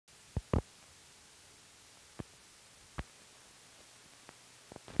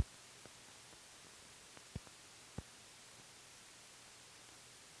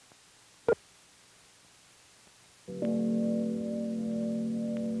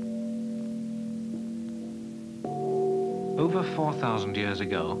Over 4,000 years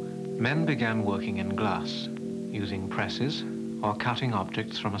ago, men began working in glass, using presses or cutting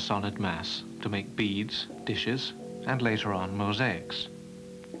objects from a solid mass to make beads, dishes, and later on mosaics.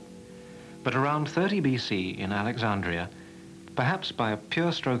 But around 30 BC in Alexandria, perhaps by a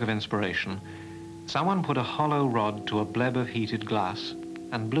pure stroke of inspiration, someone put a hollow rod to a bleb of heated glass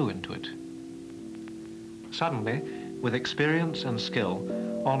and blew into it. Suddenly, with experience and skill,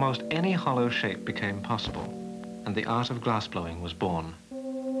 almost any hollow shape became possible, and the art of glassblowing was born.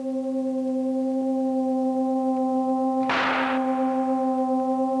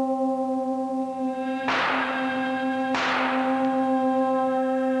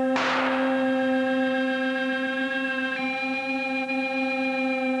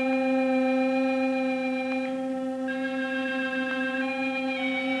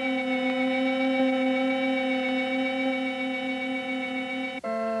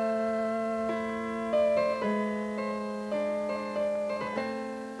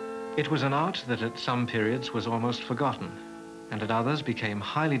 It was an art that at some periods was almost forgotten, and at others became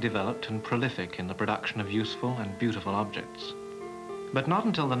highly developed and prolific in the production of useful and beautiful objects. But not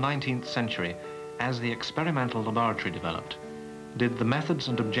until the 19th century, as the experimental laboratory developed, did the methods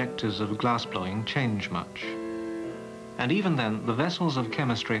and objectives of glassblowing change much. And even then, the vessels of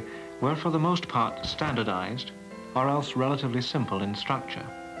chemistry were for the most part standardized, or else relatively simple in structure.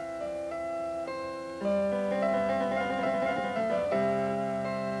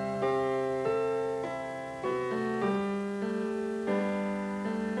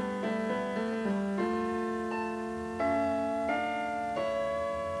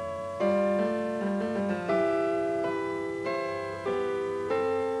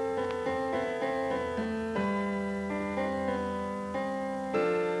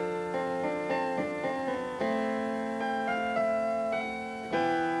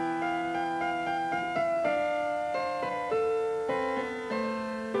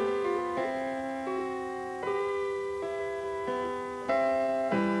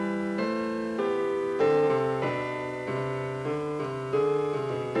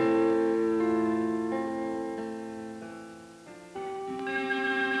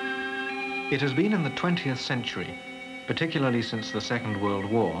 It has been in the 20th century, particularly since the Second World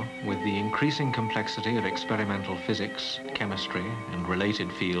War, with the increasing complexity of experimental physics, chemistry, and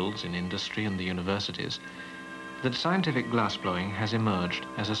related fields in industry and the universities, that scientific glassblowing has emerged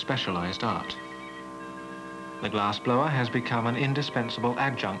as a specialized art. The glassblower has become an indispensable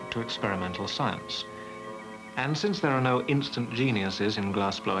adjunct to experimental science. And since there are no instant geniuses in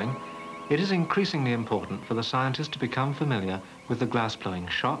glassblowing, it is increasingly important for the scientist to become familiar with the glassblowing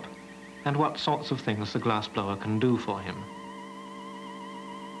shop and what sorts of things the glassblower can do for him.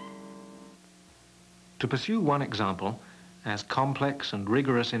 To pursue one example, as complex and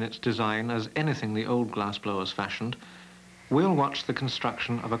rigorous in its design as anything the old glassblowers fashioned, we'll watch the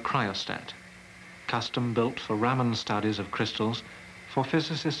construction of a cryostat, custom built for Raman studies of crystals for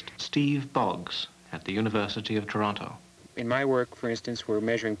physicist Steve Boggs at the University of Toronto. In my work, for instance, we're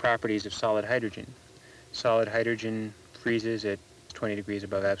measuring properties of solid hydrogen. Solid hydrogen freezes at 20 degrees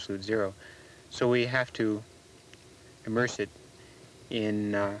above absolute zero. So we have to immerse it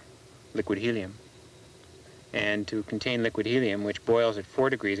in liquid helium. And to contain liquid helium, which boils at 4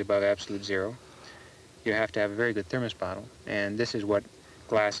 degrees above absolute zero, you have to have a very good thermos bottle. And this is what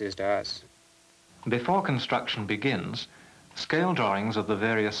glass is to us. Before construction begins, scale drawings of the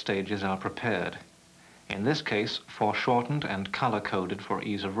various stages are prepared. In this case, foreshortened and color-coded for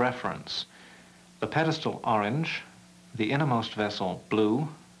ease of reference. The pedestal orange, the innermost vessel blue,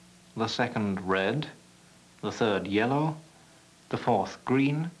 the second red, the third yellow, the fourth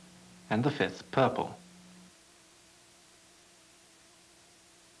green, and the fifth purple.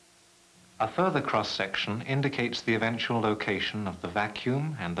 A further cross-section indicates the eventual location of the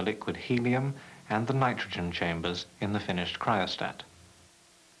vacuum and the liquid helium and the nitrogen chambers in the finished cryostat.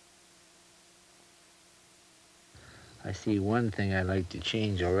 I see one thing I'd like to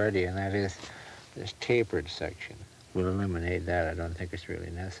change already, and that is this tapered section. We'll eliminate that. I don't think it's really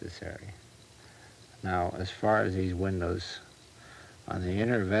necessary. Now, as far as these windows, on the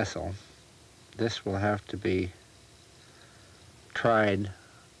inner vessel, this will have to be tried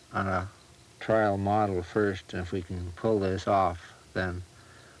on a trial model first, and if we can pull this off, then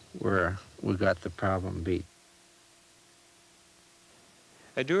we got the problem beat.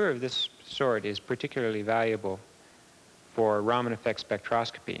 A dewar of this sort is particularly valuable for Raman effect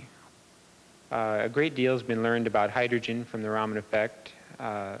spectroscopy. A great deal has been learned about hydrogen from the Raman effect,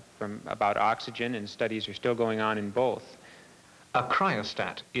 about oxygen, and studies are still going on in both. A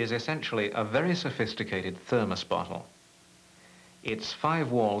cryostat is essentially a very sophisticated thermos bottle. Its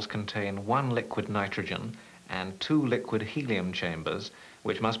 5 walls contain one liquid nitrogen and 2 liquid helium chambers,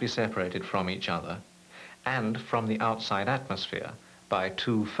 which must be separated from each other, and from the outside atmosphere by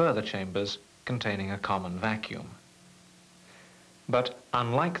 2 further chambers containing a common vacuum. But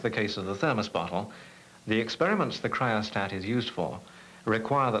unlike the case of the thermos bottle, the experiments the cryostat is used for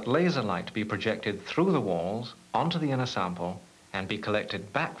require that laser light be projected through the walls onto the inner sample and be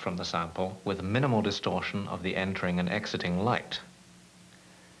collected back from the sample with minimal distortion of the entering and exiting light.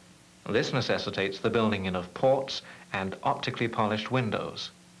 This necessitates the building in of ports and optically polished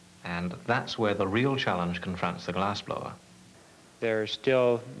windows, and that's where the real challenge confronts the glassblower. There are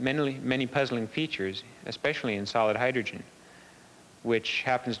still many puzzling features, especially in solid hydrogen, which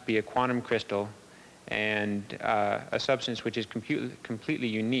happens to be a quantum crystal and a substance which is completely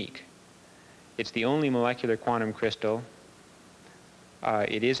unique. It's the only molecular quantum crystal.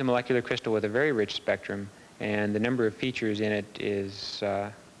 It is a molecular crystal with a very rich spectrum, and the number of features in it is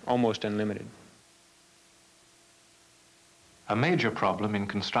almost unlimited. A major problem in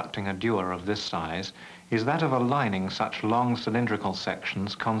constructing a dewar of this size is that of aligning such long cylindrical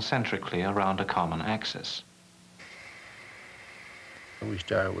sections concentrically around a common axis. We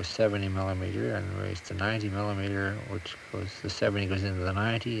start with 70 millimeter and raise to 90 millimeter, which goes, the 70 goes into the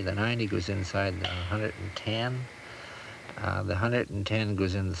 90 goes inside the 110, the 110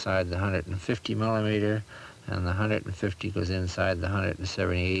 goes inside the 150 millimeter, and the 150 goes inside the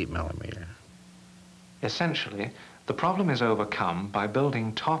 178 millimeter. Essentially, the problem is overcome by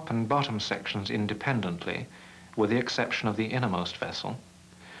building top and bottom sections independently, with the exception of the innermost vessel,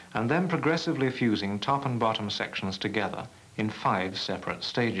 and then progressively fusing top and bottom sections together in 5 separate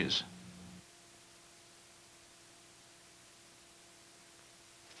stages.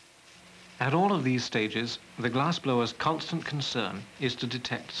 At all of these stages, the glassblower's constant concern is to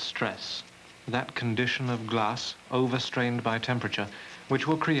detect stress, that condition of glass overstrained by temperature which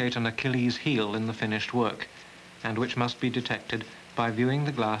will create an Achilles heel in the finished work, and which must be detected by viewing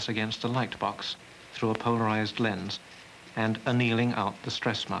the glass against a light box through a polarized lens and annealing out the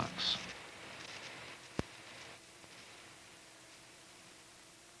stress marks.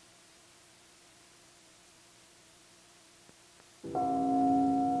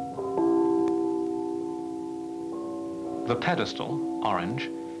 The pedestal, orange,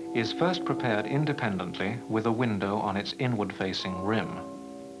 is first prepared independently with a window on its inward-facing rim.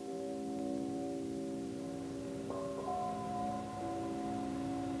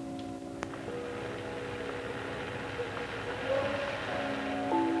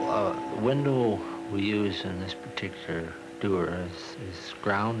 The window we use in this particular dewar is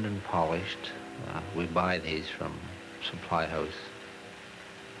ground and polished. We buy these from supply house,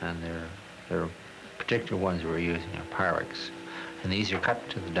 and they're particular ones we're using are Pyrex. And these are cut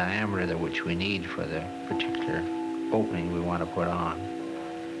to the diameter which we need for the particular opening we want to put on.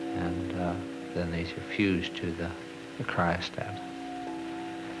 And then these are fused to the cryostat.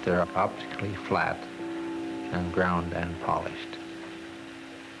 They're optically flat and ground and polished.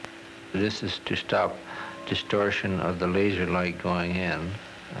 This is to stop distortion of the laser light going in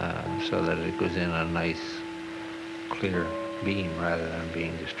so that it goes in a nice clear beam rather than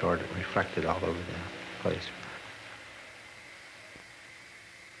being distorted, reflected all over the place.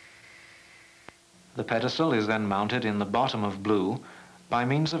 The pedestal is then mounted in the bottom of blue by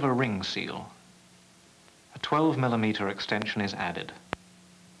means of a ring seal. A 12 millimeter extension is added.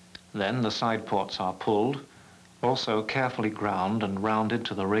 Then the side ports are pulled, also carefully ground and rounded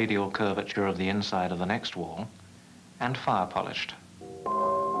to the radial curvature of the inside of the next wall, and fire polished.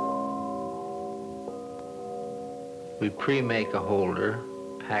 We pre-make a holder,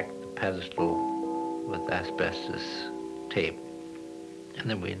 pack the pedestal with asbestos tape, and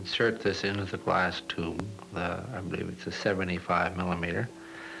then we insert this into the glass tube, I believe it's a 75 millimeter,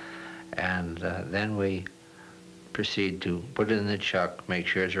 and then we proceed to put it in the chuck, make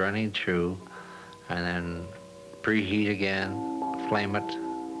sure it's running through, and then preheat again, flame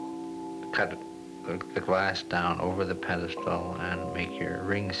it, cut the glass down over the pedestal, and make your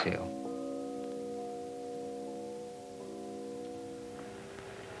ring seal.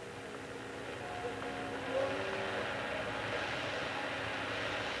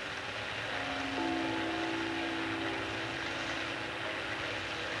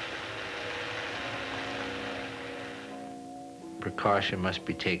 Precaution must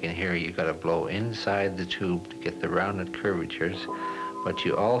be taken here. You've got to blow inside the tube to get the rounded curvatures, but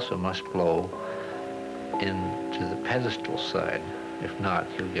you also must blow into the pedestal side. If not,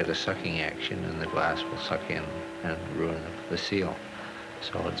 you'll get a sucking action and the glass will suck in and ruin the seal.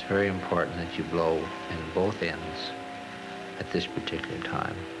 So it's very important that you blow in both ends at this particular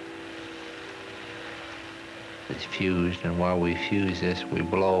time. It's fused, and while we fuse this, we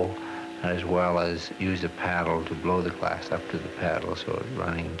blow as well as use a paddle to blow the glass up to the paddle so it's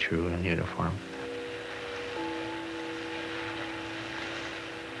running true and uniform.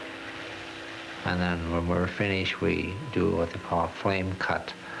 And then when we're finished, we do what they call flame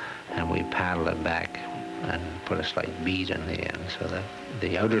cut, and we paddle it back and put a slight bead in the end so that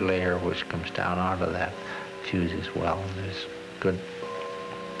the outer layer which comes down onto that fuses well. And there's good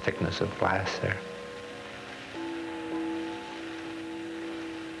thickness of glass there.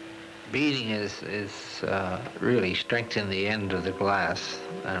 Beading is really strengthening the end of the glass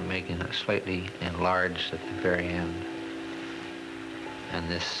and making it slightly enlarged at the very end. And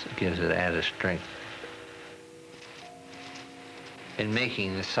this gives it added strength. In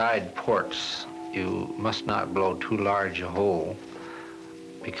making the side ports, you must not blow too large a hole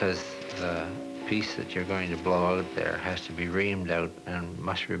because the piece that you're going to blow out there has to be reamed out and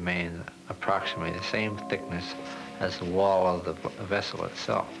must remain approximately the same thickness as the wall of the vessel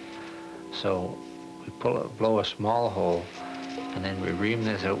itself. So we blow a small hole, and then we ream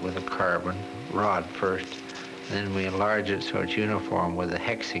this out with a carbon rod first, and then we enlarge it so it's uniform with a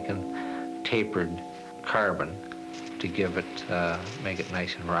hexagon tapered carbon to give it, make it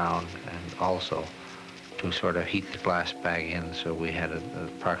nice and round, and also to sort of heat the glass back in so we had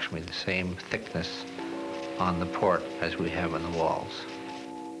approximately the same thickness on the port as we have in the walls.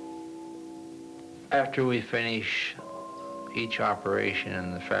 After we finish each operation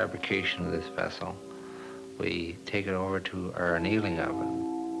in the fabrication of this vessel, we take it over to our annealing oven.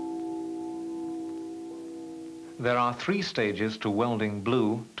 There are 3 stages to welding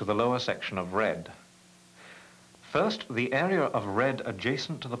blue to the lower section of red. First, the area of red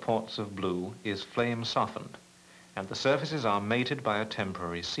adjacent to the ports of blue is flame softened, and the surfaces are mated by a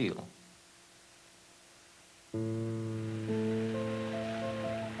temporary seal.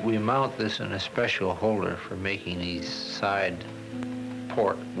 We mount this in a special holder for making these side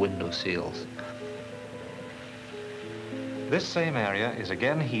port window seals. This same area is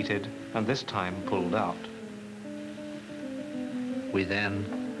again heated and this time pulled out. We then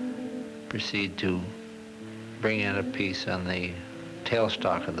proceed to bring in a piece on the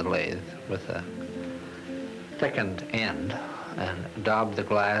tailstock of the lathe with a thickened end and daub the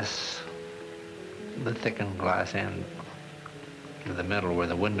glass, the thickened glass end to the middle where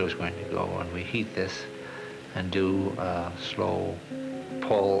the window is going to go, and we heat this and do a slow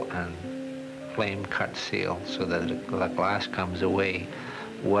pull and flame cut seal so that the glass comes away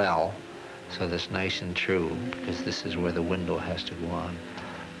well, so that it's nice and true, because this is where the window has to go on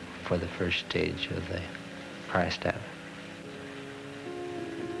for the first stage of the cryostat.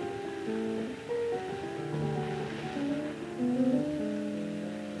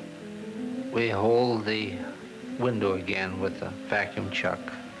 We hold the window again with a vacuum chuck,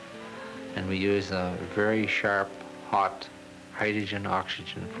 and we use a very sharp, hot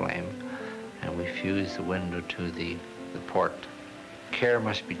hydrogen-oxygen flame, and we fuse the window to the port. Care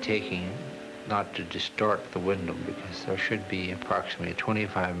must be taken not to distort the window, because there should be approximately a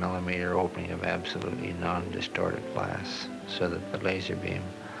 25 millimeter opening of absolutely non-distorted glass so that the laser beam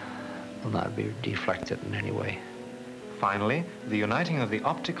will not be deflected in any way. Finally, the uniting of the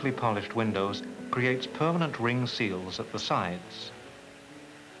optically polished windows creates permanent ring seals at the sides.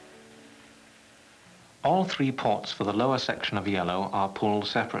 All 3 ports for the lower section of yellow are pulled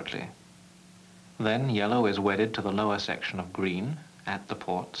separately. Then yellow is wedded to the lower section of green at the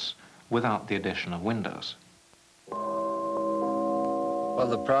ports without the addition of windows. Well,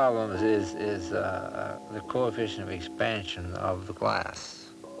 the problem is the coefficient of expansion of the glass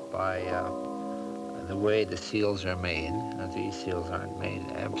by the way the seals are made. If these seals aren't made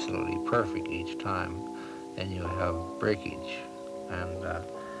absolutely perfect each time, then you have breakage and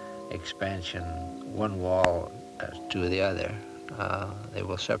expansion one wall to the other. They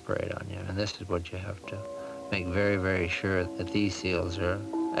will separate on you, and this is what you have to make very, very sure that these seals are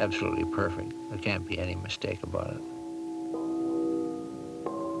absolutely perfect. There can't be any mistake about it.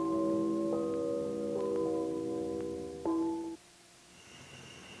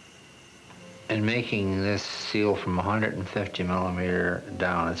 In making this seal from 150 millimeter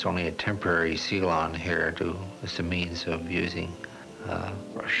down, it's only a temporary seal on here as a means of using a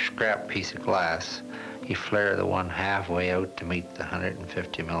scrap piece of glass. You flare the one halfway out to meet the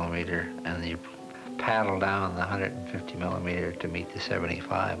 150 millimeter, and you paddle down the 150 millimeter to meet the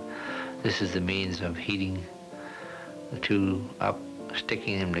 75. This is the means of heating the 2 up,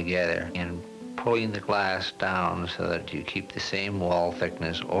 sticking them together, and pulling the glass down so that you keep the same wall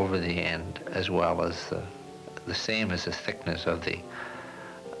thickness over the end, as well as the same as the thickness of the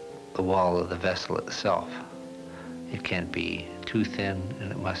wall of the vessel itself. It can't be too thin,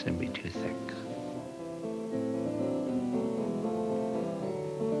 and it mustn't be too thick.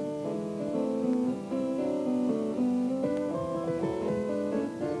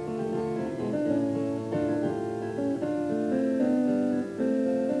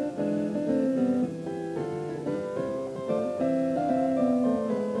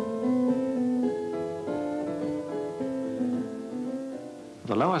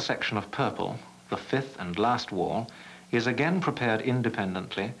 The lower section of purple, the fifth and last wall, is again prepared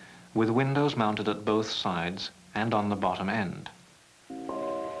independently with windows mounted at both sides and on the bottom end.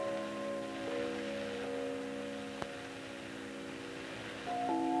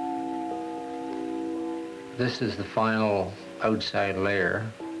 This is the final outside layer,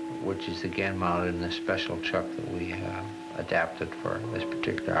 which is again mounted in a special chuck that we have adapted for this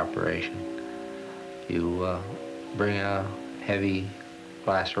particular operation. You bring a heavy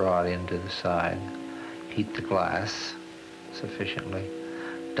glass rod into the side, heat the glass sufficiently,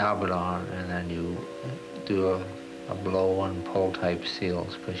 dab it on, and then you do a blow and pull type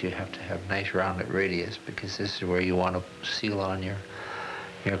seals, because you have to have nice rounded radius, because this is where you want to seal on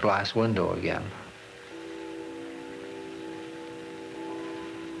your glass window again.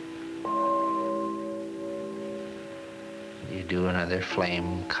 You do another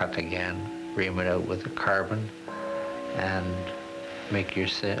flame cut again, ream it out with a carbon, and make your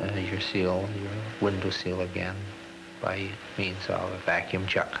seal, your window seal again by means of a vacuum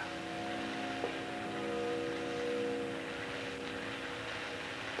chuck.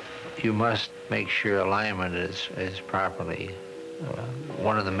 You must make sure alignment is properly.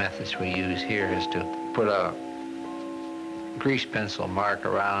 One of the methods we use here is to put a grease pencil mark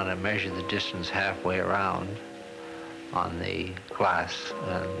around and measure the distance halfway around on the glass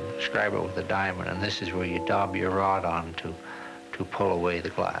and scribe it with a diamond, and this is where you dab your rod on to pull away the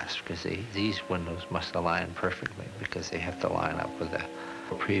glass, because these windows must align perfectly, because they have to line up with the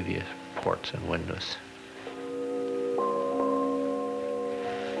previous ports and windows.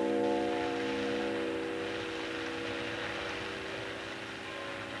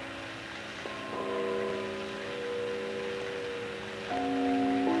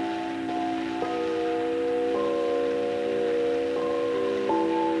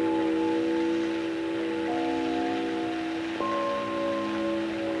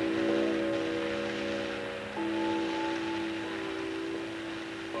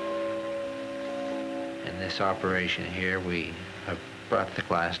 In this operation here, we have brought the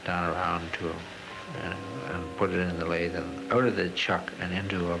glass down around to and put it in the lathe and out of the chuck and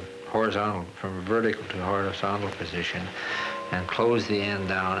into a horizontal, from a vertical to horizontal position, and close the end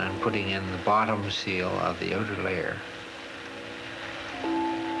down and putting in the bottom seal of the outer layer.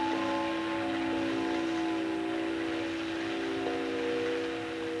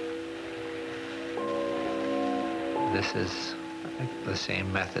 This is the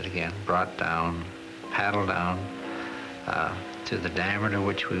same method again, brought down, paddle down to the diameter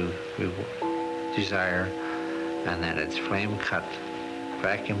which we desire, and then it's flame cut,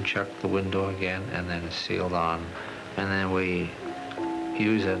 vacuum chuck the window again, and then it's sealed on. And then we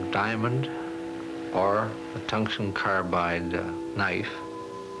use a diamond or a tungsten carbide knife,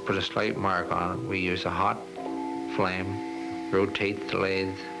 put a slight mark on it. We use a hot flame, rotate the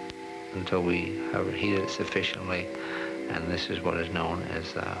lathe until we have heated it sufficiently, and this is what is known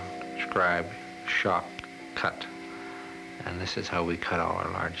as scribe shock cut. And this is how we cut all our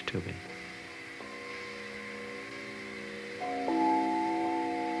large tubing.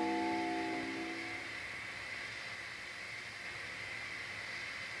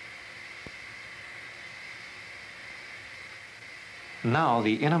 Now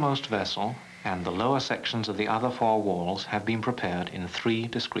the innermost vessel and the lower sections of the other four walls have been prepared in 3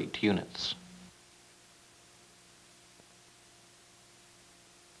 discrete units.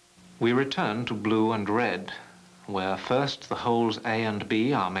 We return to blue and red, where first the holes A and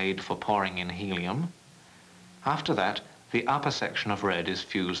B are made for pouring in helium. After that, the upper section of red is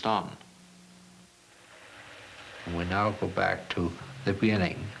fused on. And we now go back to the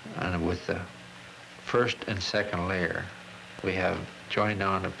beginning, and with the first and second layer, we have joined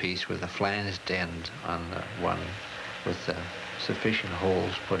on a piece with a flanged end on the one with the sufficient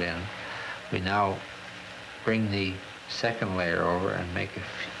holes put in. We now bring the second layer over and make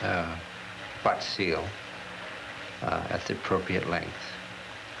a butt seal at the appropriate length.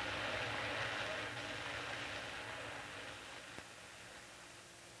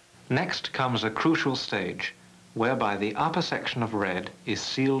 Next comes a crucial stage, whereby the upper section of red is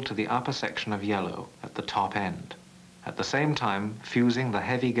sealed to the upper section of yellow at the top end, at the same time fusing the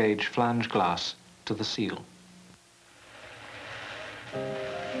heavy gauge flange glass to the seal.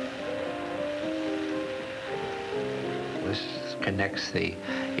 This connects the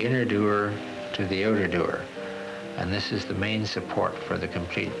inner doer to the outer doer, and this is the main support for the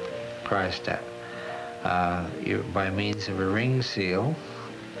complete cryostat. By means of a ring seal,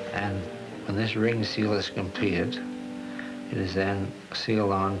 and when this ring seal is completed, it is then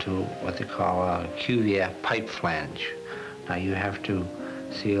sealed onto what they call a QVF pipe flange. Now you have to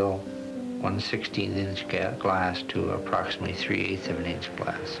seal 1/16 inch glass to approximately 3/8 of an inch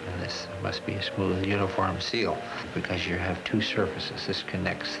glass. And this must be a smooth, uniform seal because you have two surfaces. This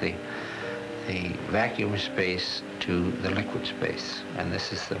connects the vacuum space to the liquid space. And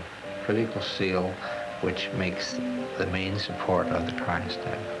this is the critical seal which makes the main support of the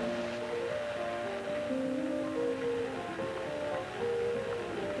cryostat.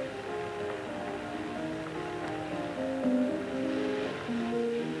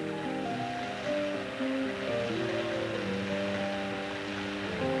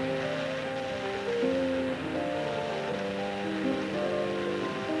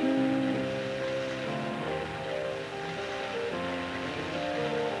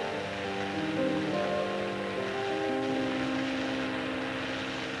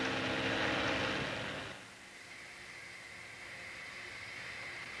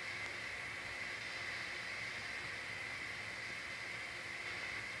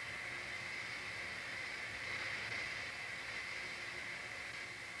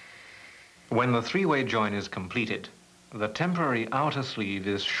 When the three-way join is completed, the temporary outer sleeve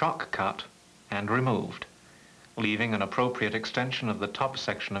is shock cut and removed, leaving an appropriate extension of the top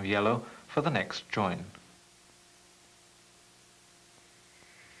section of yellow for the next join.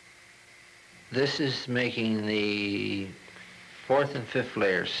 This is making the 4th and 5th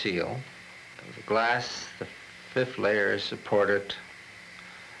layer seal. The glass, the 5th layer is supported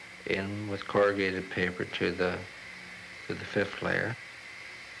in with corrugated paper to the 5th layer.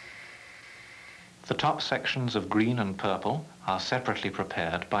 The top sections of green and purple are separately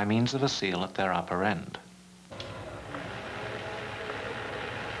prepared by means of a seal at their upper end.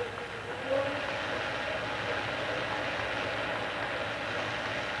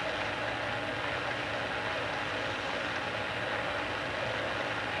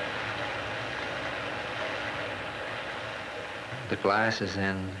 The glass is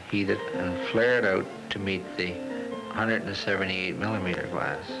then heated and flared out to meet the 178 millimeter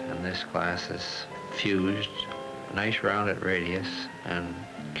glass, and this glass is fused, nice rounded radius, and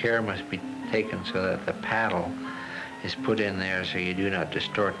care must be taken so that the paddle is put in there so you do not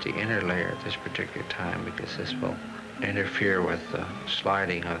distort the inner layer at this particular time, because this will interfere with the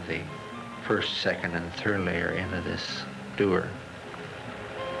sliding of the 1st, 2nd, and 3rd layer into this doer.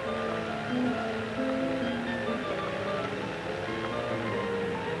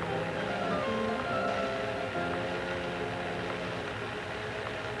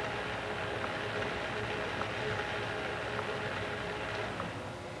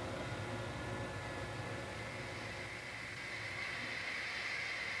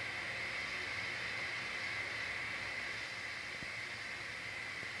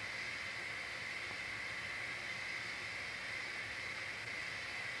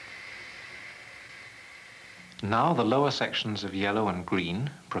 Now the lower sections of yellow and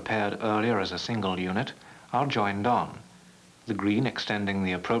green, prepared earlier as a single unit, are joined on, the green extending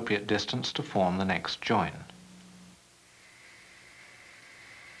the appropriate distance to form the next join.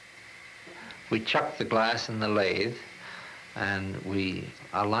 We chuck the glass in the lathe and we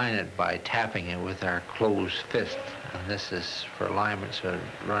align it by tapping it with our closed fist. And this is for alignment so it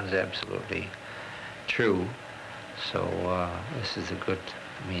runs absolutely true. So this is a good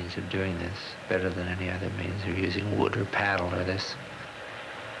means of doing this, better than any other means of using wood or paddle or this.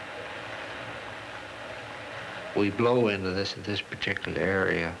 We blow into this at this particular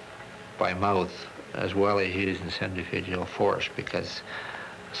area by mouth as well as using centrifugal force, because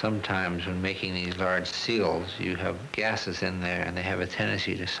sometimes when making these large seals you have gases in there and they have a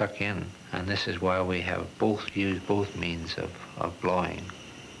tendency to suck in, and this is why we have used both means of blowing.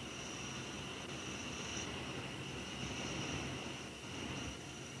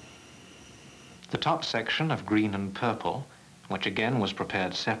 The top section of green and purple, which again was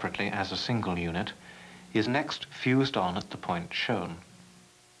prepared separately as a single unit, is next fused on at the point shown.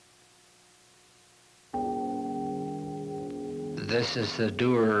 This is the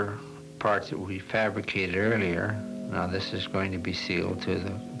doer part that we fabricated earlier. Now this is going to be sealed to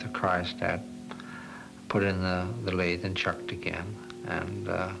the cryostat, put in the lathe and chucked again, and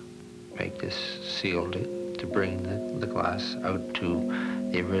make this seal to bring the glass out to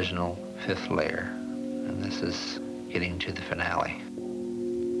the original 5th layer. And this is getting to the finale.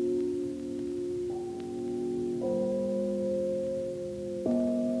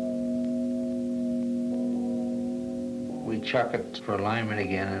 We chuck it for alignment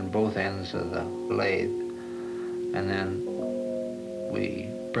again in both ends of the lathe, and then we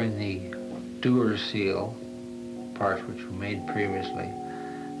bring the doer seal parts which were made previously,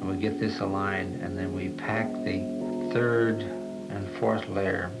 and we get this aligned, and then we pack the 3rd and 4th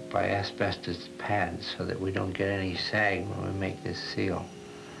layer by asbestos pads so that we don't get any sag when we make this seal.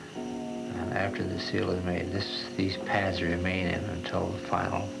 And after the seal is made, these pads remain in until the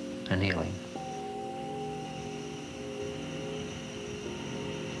final annealing.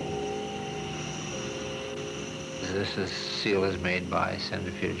 This seal is made by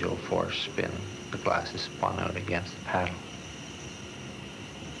centrifugal force spin. The glass is spun out against the paddle.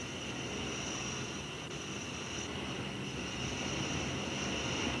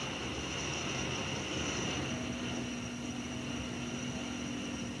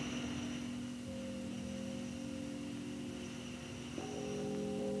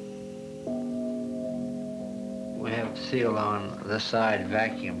 We have seal on the side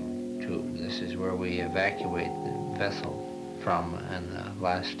vacuum tube. This is where we evacuate the vessel from in the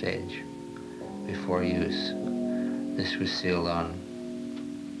last stage before use. This was sealed on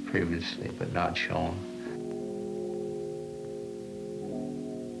previously but not shown.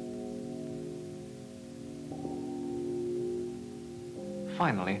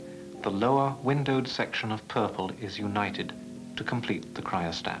 Finally, the lower windowed section of purple is united to complete the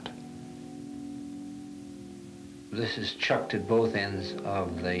cryostat. This is chucked at both ends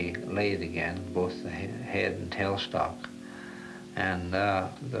of the lathe again, both the head and tailstock. And the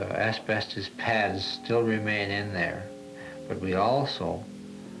asbestos pads still remain in there, but we also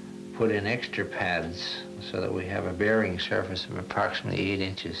put in extra pads so that we have a bearing surface of approximately 8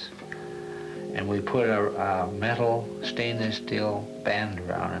 inches. And we put a metal stainless steel band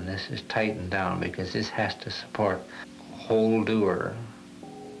around, and this is tightened down because this has to support whole doer,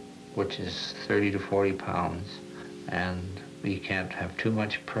 which is 30 to 40 pounds. And we can't have too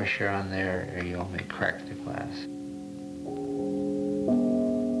much pressure on there or you'll may crack the glass.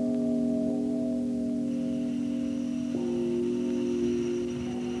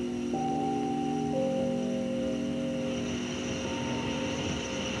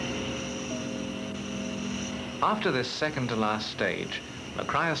 After this second to last stage, the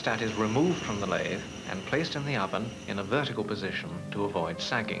cryostat is removed from the lathe and placed in the oven in a vertical position to avoid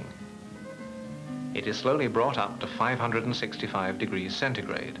sagging. It is slowly brought up to 565 degrees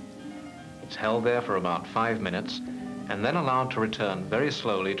centigrade. It's held there for about 5 minutes and then allowed to return very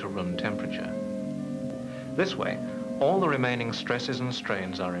slowly to room temperature. This way, all the remaining stresses and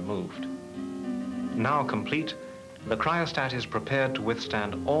strains are removed. Now complete, the cryostat is prepared to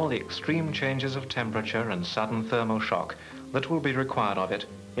withstand all the extreme changes of temperature and sudden thermal shock that will be required of it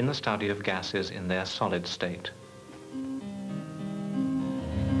in the study of gases in their solid state.